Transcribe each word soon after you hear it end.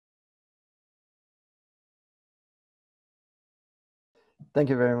Thank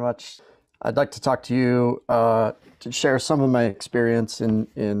you very much. I'd like to talk to you to share some of my experience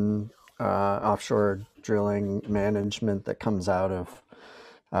in offshore drilling management that comes out of,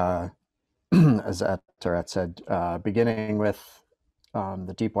 uh, as Tourette said, beginning with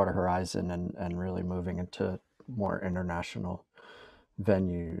the Deepwater Horizon and really moving into more international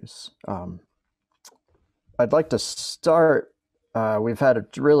venues. I'd like to start. We've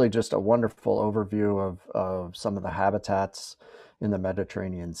had really just a wonderful overview of some of the habitats in the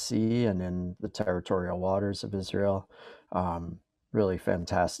Mediterranean Sea and in the territorial waters of Israel. Really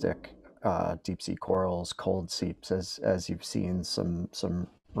fantastic deep sea corals, cold seeps, as you've seen, some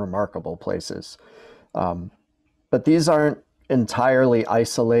remarkable places. But these aren't entirely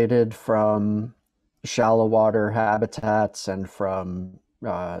isolated from shallow water habitats and from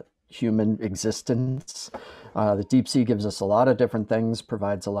human existence. The deep sea gives us a lot of different things,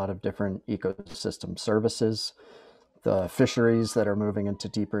 provides a lot of different ecosystem services. The fisheries that are moving into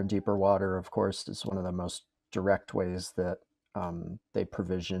deeper and deeper water, of course, is one of the most direct ways that they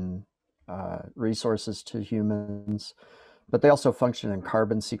provision resources to humans. But they also function in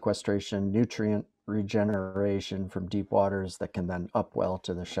carbon sequestration, nutrient regeneration from deep waters that can then upwell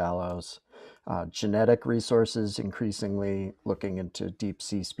to the shallows. Genetic resources, increasingly looking into deep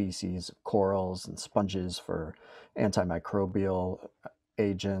sea species of corals and sponges for antimicrobial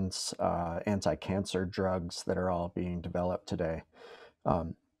agents, anti-cancer drugs that are all being developed today.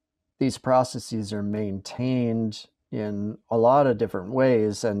 These processes are maintained in a lot of different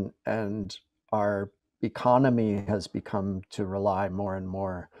ways, and our economy has become to rely more and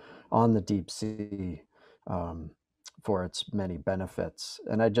more on the deep sea for its many benefits.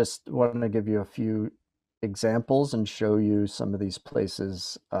 And I just want to give you a few examples and show you some of these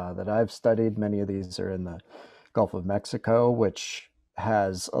places that I've studied. Many of these are in the Gulf of Mexico, which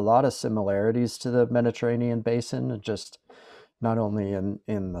has a lot of similarities to the Mediterranean basin, just not only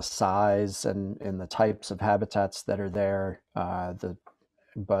in the size and in the types of habitats that are there,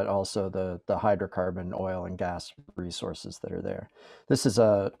 but also the hydrocarbon, oil, and gas resources that are there. This is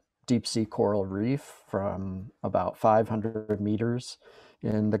a deep sea coral reef from about 500 meters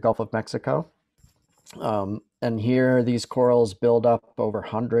in the Gulf of Mexico. And here, these corals build up over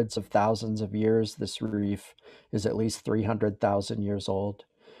hundreds of thousands of years. This reef is at least 300,000 years old.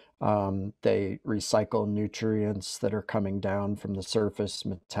 They recycle nutrients that are coming down from the surface,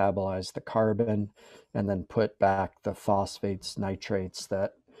 metabolize the carbon, and then put back the phosphates, nitrates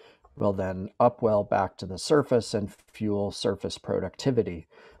that will then upwell back to the surface and fuel surface productivity,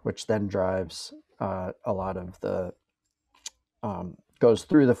 which then drives a lot of the goes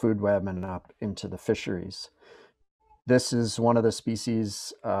through the food web and up into the fisheries. This is one of the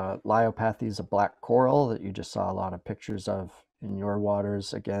species, Lyopathes, a black coral that you just saw a lot of pictures of in your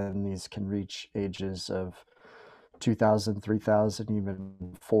waters. Again, these can reach ages of 2,000, 3,000,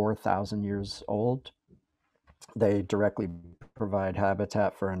 even 4,000 years old. They directly provide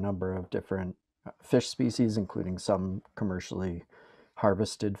habitat for a number of different fish species, including some commercially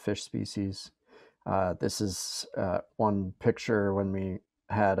harvested fish species. This is one picture when we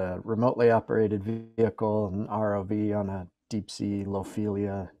had a remotely operated vehicle, an ROV, on a deep sea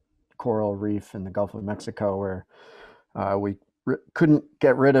Lophelia coral reef in the Gulf of Mexico, where we couldn't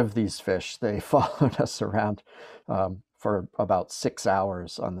get rid of these fish. They followed us around for about 6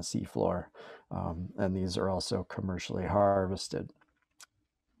 hours on the seafloor. And these are also commercially harvested.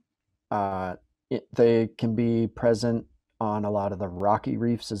 They can be present on a lot of the rocky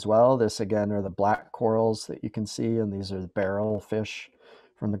reefs as well. This again are the black corals that you can see, and these are the barrel fish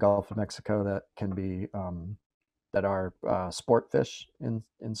from the Gulf of Mexico that can be that are sport fish in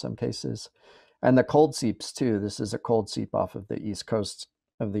some cases. And the cold seeps too. This is a cold seep off of the east coast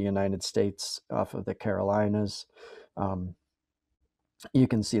of the United States, off of the Carolinas. You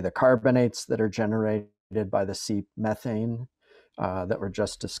can see the carbonates that are generated by the seep, methane that were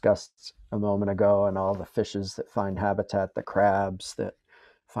just discussed a moment ago, and all the fishes that find habitat, the crabs that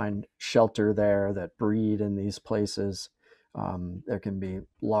find shelter there, that breed in these places. There can be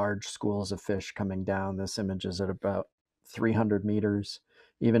large schools of fish coming down. This image is at about 300 meters.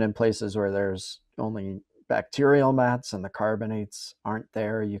 Even in places where there's only bacterial mats and the carbonates aren't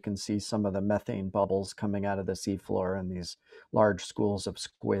there, you can see some of the methane bubbles coming out of the seafloor and these large schools of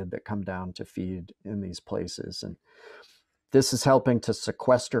squid that come down to feed in these places. And this is helping to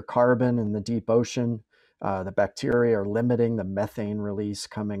sequester carbon in the deep ocean. The bacteria are limiting the methane release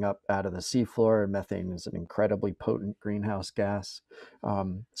coming up out of the seafloor. Methane is an incredibly potent greenhouse gas.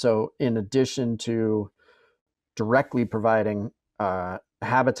 So in addition to directly providing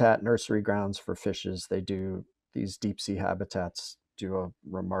habitat, nursery grounds for fishes, these deep sea habitats do a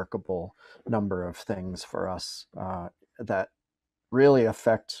remarkable number of things for us that really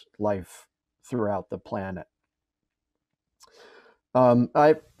affect life throughout the planet.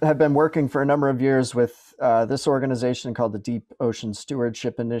 I have been working for a number of years with this organization called the Deep Ocean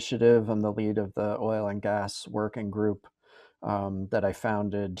Stewardship Initiative. I'm the lead of the oil and gas working group that I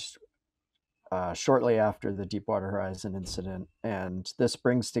founded shortly after the Deepwater Horizon incident. And this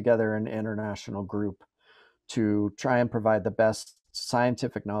brings together an international group to try and provide the best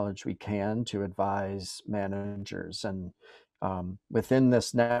scientific knowledge we can to advise managers. And within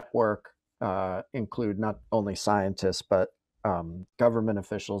this network include not only scientists, but government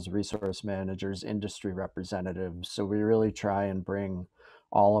officials, resource managers, industry representatives. So we really try and bring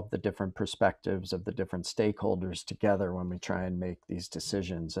all of the different perspectives of the different stakeholders together when we try and make these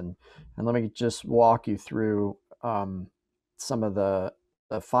decisions. And let me just walk you through some of the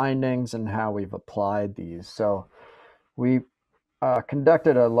findings and how we've applied these. So we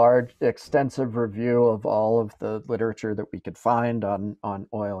conducted a large, extensive review of all of the literature that we could find on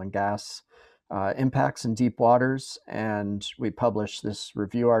oil and gas impacts in deep waters. And we published this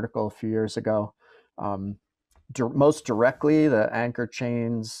review article a few years ago. Most directly, the anchor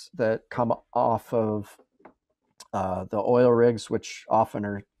chains that come off of the oil rigs, which often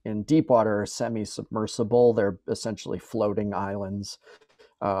are in deep water, are semi-submersible. They're essentially floating islands.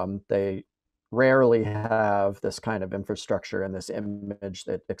 They rarely have this kind of infrastructure and this image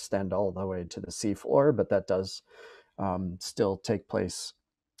that extend all the way to the seafloor, but that does still take place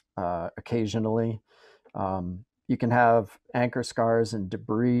occasionally. You can have anchor scars and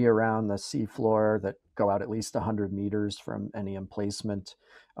debris around the seafloor that go out at least 100 meters from any emplacement,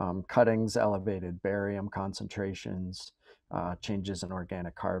 cuttings, elevated barium concentrations, changes in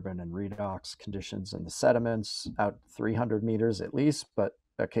organic carbon and redox conditions in the sediments out 300 meters at least, but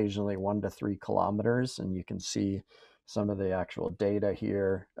occasionally 1 to 3 kilometers. And you can see some of the actual data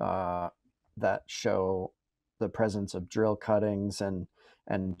here that show the presence of drill cuttings and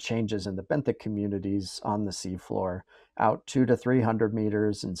changes in the benthic communities on the seafloor out 200 to 300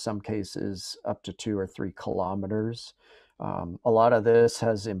 meters, in some cases up to 2 or 3 kilometers. A lot of this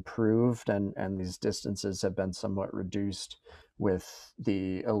has improved, and these distances have been somewhat reduced with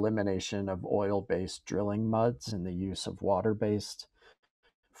the elimination of oil-based drilling muds and the use of water-based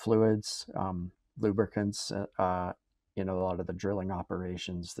fluids, lubricants. A lot of the drilling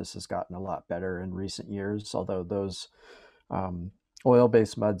operations, this has gotten a lot better in recent years, although those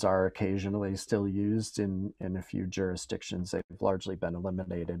oil-based muds are occasionally still used in a few jurisdictions. They've largely been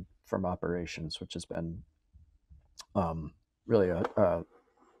eliminated from operations, which has been really a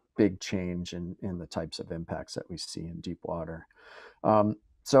big change in the types of impacts that we see in deep water.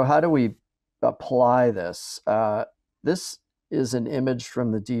 So how do we apply this? This is an image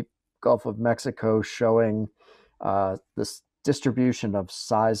from the deep Gulf of Mexico showing this distribution of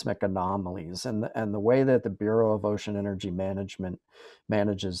seismic anomalies, and the way that the Bureau of Ocean Energy Management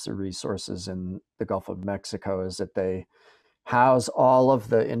manages the resources in the Gulf of Mexico is that they house all of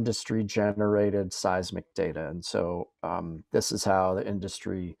the industry generated seismic data. And so this is how the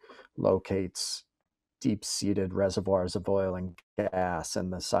industry locates deep-seated reservoirs of oil and gas.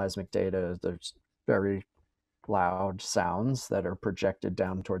 And the seismic data, there's very loud sounds that are projected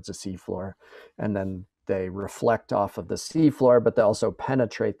down towards the seafloor, and then they reflect off of the seafloor, but they also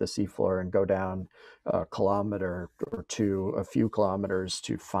penetrate the seafloor and go down a kilometer or two, a few kilometers,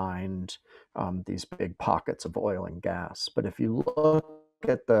 to find these big pockets of oil and gas. But if you look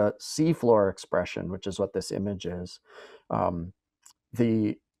at the seafloor expression, which is what this image is,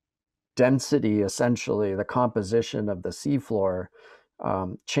 the density, essentially the composition of the seafloor,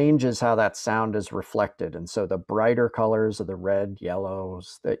 changes how that sound is reflected. And so the brighter colors of the red,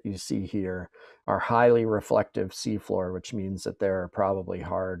 yellows that you see here are highly reflective seafloor, which means that there are probably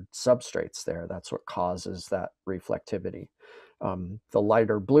hard substrates there. That's what causes that reflectivity. The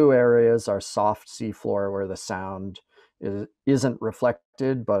lighter blue areas are soft seafloor, where the sound isn't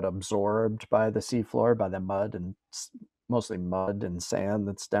reflected but absorbed by the seafloor, by the mud, and mostly mud and sand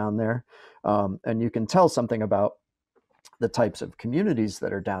that's down there. And you can tell something about the types of communities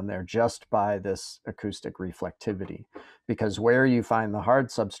that are down there just by this acoustic reflectivity, because where you find the hard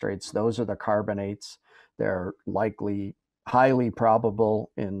substrates, those are the carbonates. They're likely highly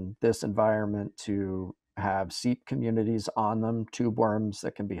probable in this environment to have seep communities on them, tube worms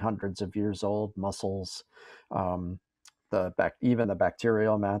that can be hundreds of years old, mussels, even the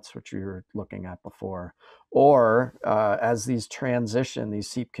bacterial mats, which we were looking at before. Or as these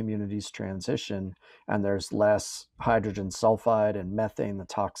seep communities transition, and there's less hydrogen sulfide and methane, the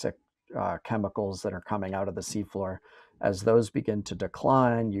toxic chemicals that are coming out of the seafloor, as those begin to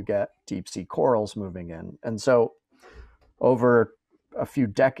decline, you get deep sea corals moving in. And so over a few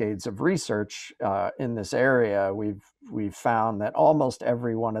decades of research in this area, we've found that almost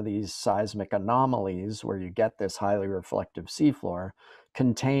every one of these seismic anomalies where you get this highly reflective seafloor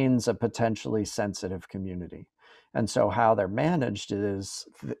contains a potentially sensitive community. And so how they're managed is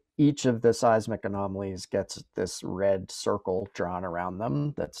each of the seismic anomalies gets this red circle drawn around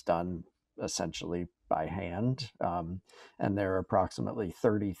them that's done essentially by hand. And there are approximately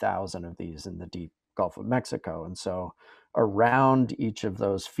 30,000 of these in the deep Gulf of Mexico. And so around each of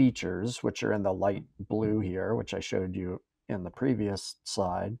those features, which are in the light blue here, which I showed you in the previous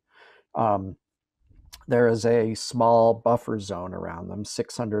slide, there is a small buffer zone around them,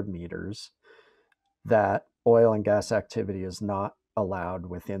 600 meters, that oil and gas activity is not allowed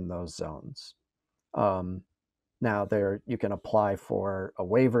within those zones. Now you can apply for a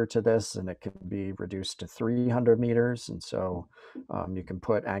waiver to this, and it can be reduced to 300 meters. And so you can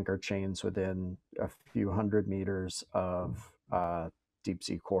put anchor chains within a few hundred meters of deep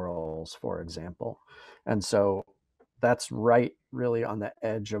sea corals, for example. And so that's right really on the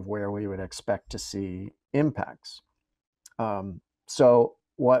edge of where we would expect to see impacts. So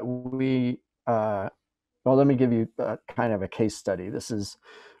what well, let me give you kind of a case study. This is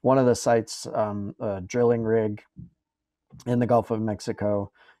one of the sites, a drilling rig in the Gulf of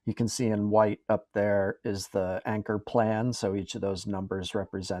Mexico. You can see in white up there is the anchor plan. So each of those numbers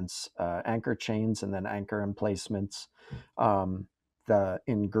represents anchor chains and then anchor emplacements.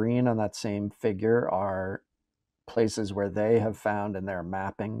 In green on that same figure are places where they have found in their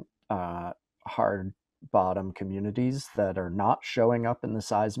mapping hard bottom communities that are not showing up in the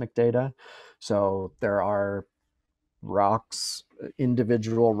seismic data. So there are rocks,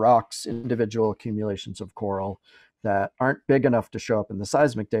 individual accumulations of coral that aren't big enough to show up in the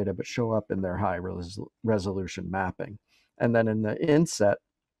seismic data, but show up in their high resolution mapping. And then in the inset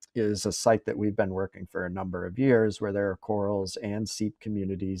is a site that we've been working for a number of years where there are corals and seep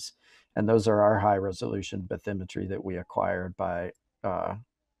communities. And those are our high resolution bathymetry that we acquired by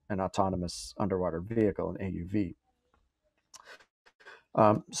an autonomous underwater vehicle, an AUV.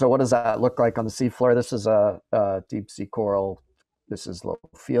 So what does that look like on the seafloor? This is a deep sea coral. This is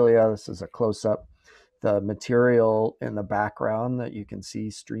Lophelia. This is a close-up. The material in the background that you can see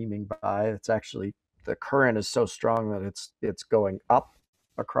streaming by, it's actually, the current is so strong that it's going up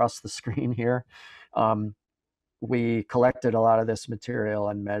across the screen here. We collected a lot of this material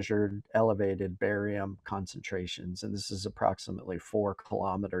and measured elevated barium concentrations, and this is approximately 4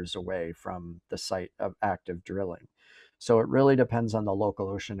 kilometers away from the site of active drilling. So it really depends on the local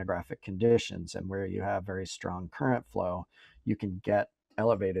oceanographic conditions, and where you have very strong current flow, you can get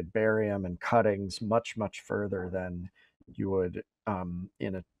elevated barium and cuttings much, much further than you would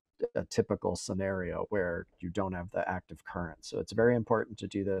in a typical scenario where you don't have the active current. So it's very important to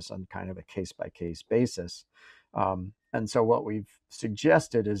do this on kind of a case-by-case basis. And so what we've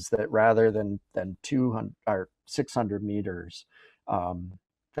suggested is that rather than 200 or 600 meters,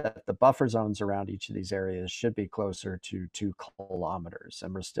 that the buffer zones around each of these areas should be closer to 2 kilometers.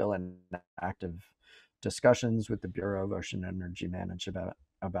 And we're still in active discussions with the Bureau of Ocean Energy Management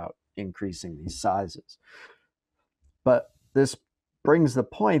about increasing these sizes. But this brings the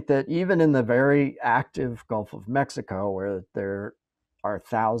point that even in the very active Gulf of Mexico, where there are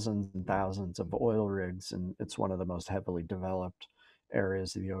thousands and thousands of oil rigs, and it's one of the most heavily developed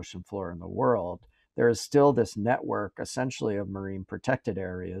areas of the ocean floor in the world, there is still this network essentially of marine protected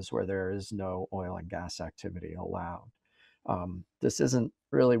areas where there is no oil and gas activity allowed. This isn't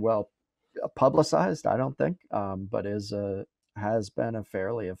really well publicized, I don't think, but has been a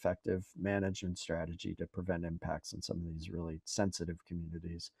fairly effective management strategy to prevent impacts in some of these really sensitive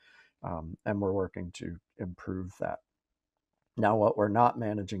communities. And we're working to improve that. Now, what we're not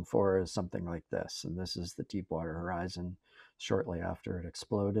managing for is something like this. And this is the Deepwater Horizon shortly after it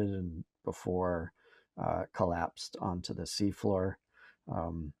exploded and before collapsed onto the seafloor.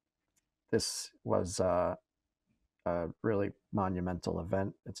 This was a really monumental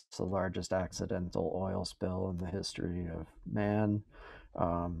event. It's the largest accidental oil spill in the history of man.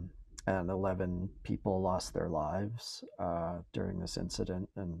 And 11 people lost their lives during this incident,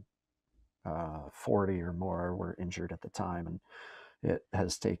 and 40 or more were injured at the time. And it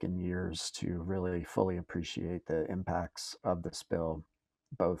has taken years to really fully appreciate the impacts of the spill,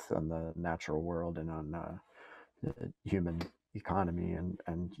 both on the natural world and on the human economy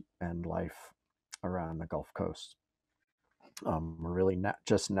and life around the Gulf Coast. We're really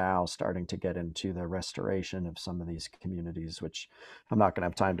just now starting to get into the restoration of some of these communities, which I'm not going to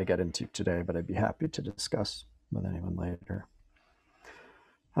have time to get into today, but I'd be happy to discuss with anyone later.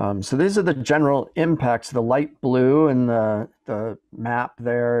 So these are the general impacts. The light blue in the map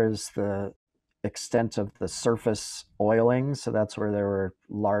there is the extent of the surface oiling. So that's where there were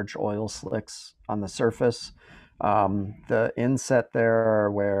large oil slicks on the surface. The inset there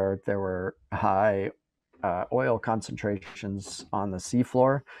where there were high oil concentrations on the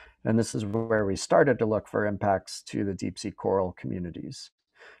seafloor. And this is where we started to look for impacts to the deep sea coral communities.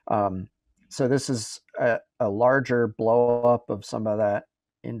 So this is a larger blow up of some of that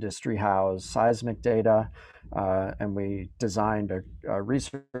industry housed seismic data. And we designed a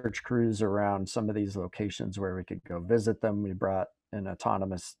research cruise around some of these locations where we could go visit them. We brought an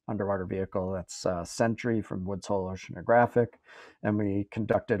autonomous underwater vehicle that's Sentry from Woods Hole Oceanographic, and we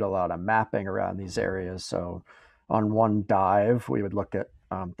conducted a lot of mapping around these areas. So on one dive, we would look at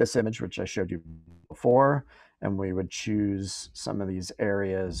this image, which I showed you before, and we would choose some of these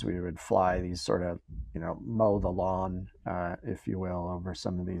areas. We would fly these sort of, mow the lawn, if you will, over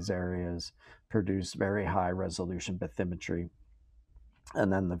some of these areas, produce very high resolution bathymetry.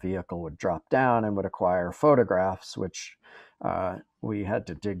 And then the vehicle would drop down and would acquire photographs, which we had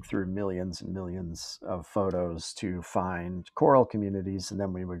to dig through millions and millions of photos to find coral communities. And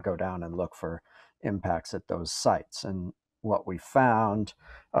then we would go down and look for impacts at those sites. And what we found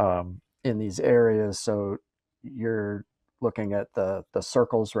in these areas, so you're looking at the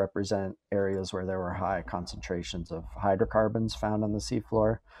circles represent areas where there were high concentrations of hydrocarbons found on the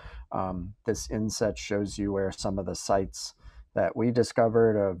seafloor. This inset shows you where some of the sites that we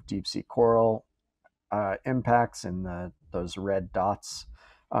discovered of deep sea coral impacts in those red dots.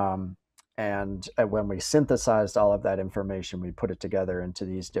 And when we synthesized all of that information, we put it together into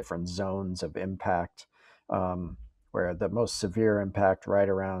these different zones of impact, where the most severe impact right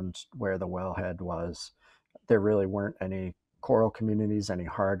around where the wellhead was, there really weren't any coral communities, any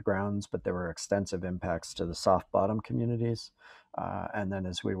hard grounds, but there were extensive impacts to the soft bottom communities. And then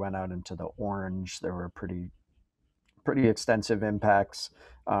as we went out into the orange, there were pretty extensive impacts.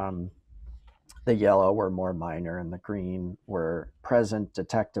 The yellow were more minor, and the green were present,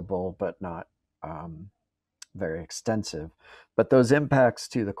 detectable, but not very extensive. But those impacts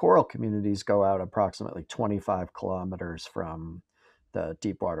to the coral communities go out approximately 25 kilometers from the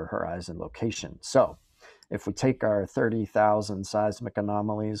Deepwater Horizon location. So if we take our 30,000 seismic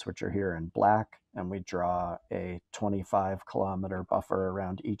anomalies, which are here in black, and we draw a 25-kilometer buffer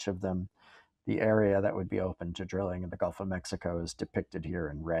around each of them, the area that would be open to drilling in the Gulf of Mexico is depicted here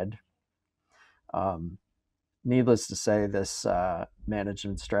in red. Needless to say, this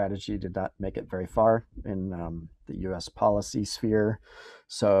management strategy did not make it very far in the US policy sphere.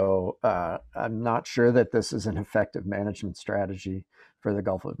 So I'm not sure that this is an effective management strategy for the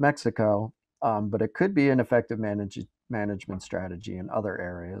Gulf of Mexico, but it could be an effective management strategy in other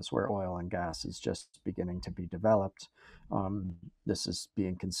areas where oil and gas is just beginning to be developed. This is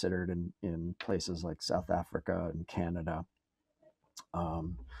being considered in places like South Africa and Canada,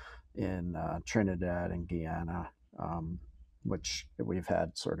 in Trinidad and Guyana, which we've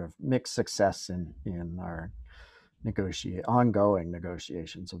had sort of mixed success in our ongoing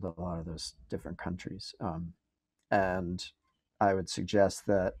negotiations with a lot of those different countries. And I would suggest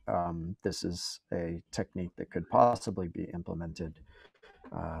that this is a technique that could possibly be implemented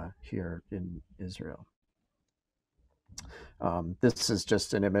here in Israel. This is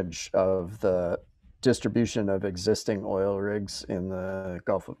just an image of the distribution of existing oil rigs in the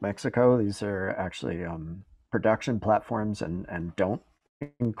Gulf of Mexico. These are actually production platforms and don't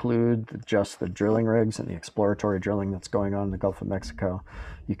include just the drilling rigs and the exploratory drilling that's going on in the Gulf of Mexico.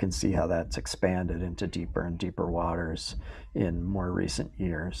 You can see how that's expanded into deeper and deeper waters in more recent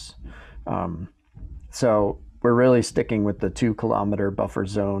years. So we're really sticking with the 2-kilometer buffer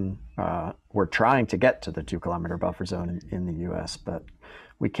zone. We're trying to get to the 2-kilometer buffer zone in the US, but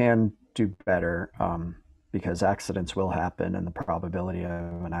we can do better because accidents will happen, and the probability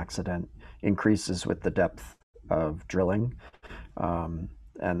of an accident increases with the depth of drilling. And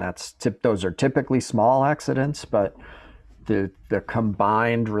those are typically small accidents, but the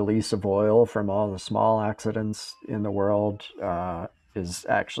combined release of oil from all the small accidents in the world is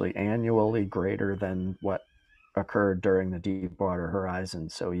actually annually greater than what occurred during the Deepwater Horizon.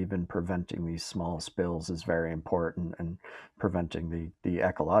 So even preventing these small spills is very important, and preventing the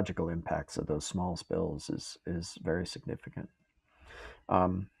ecological impacts of those small spills is very significant.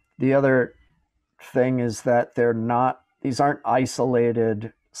 The other thing is that these aren't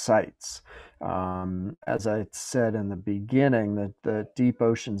isolated sites. As I said in the beginning, the deep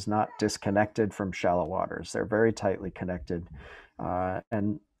ocean's not disconnected from shallow waters. They're very tightly connected.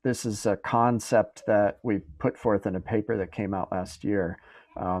 And this is a concept that we put forth in a paper that came out last year,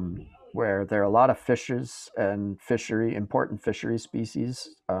 where there are a lot of fishes and important fishery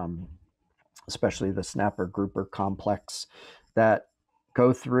species, especially the snapper grouper complex, that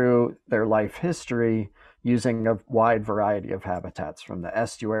go through their life history using a wide variety of habitats, from the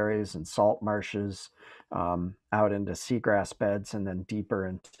estuaries and salt marshes out into seagrass beds, and then deeper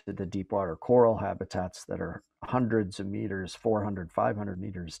into the deep water coral habitats that are hundreds of meters, 400, 500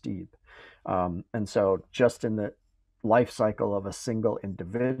 meters deep. And so just in the life cycle of a single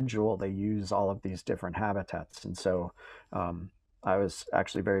individual, they use all of these different habitats. And so I was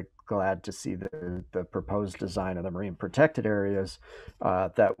actually very glad to see the proposed design of the marine protected areas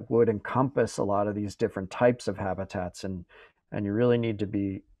that would encompass a lot of these different types of habitats. And you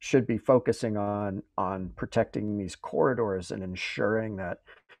really should be focusing on protecting these corridors and ensuring that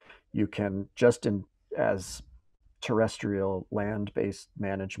you can, just as terrestrial land-based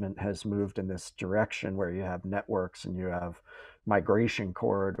management has moved in this direction, where you have networks and you have migration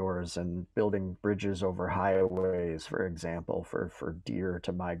corridors and building bridges over highways, for example, for deer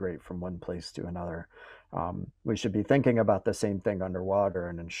to migrate from one place to another. We should be thinking about the same thing underwater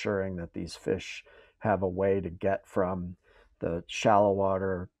and ensuring that these fish have a way to get from the shallow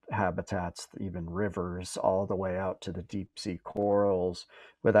water habitats, even rivers, all the way out to the deep sea corals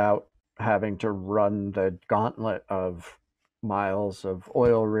without having to run the gauntlet of miles of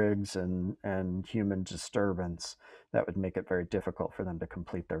oil rigs and human disturbance that would make it very difficult for them to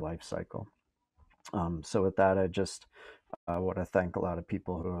complete their life cycle. So with that, I just want to thank a lot of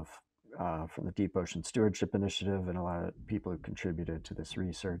people who have, from the Deep Ocean Stewardship Initiative, and a lot of people who contributed to this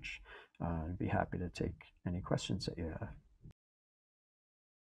research. I'd be happy to take any questions that you have.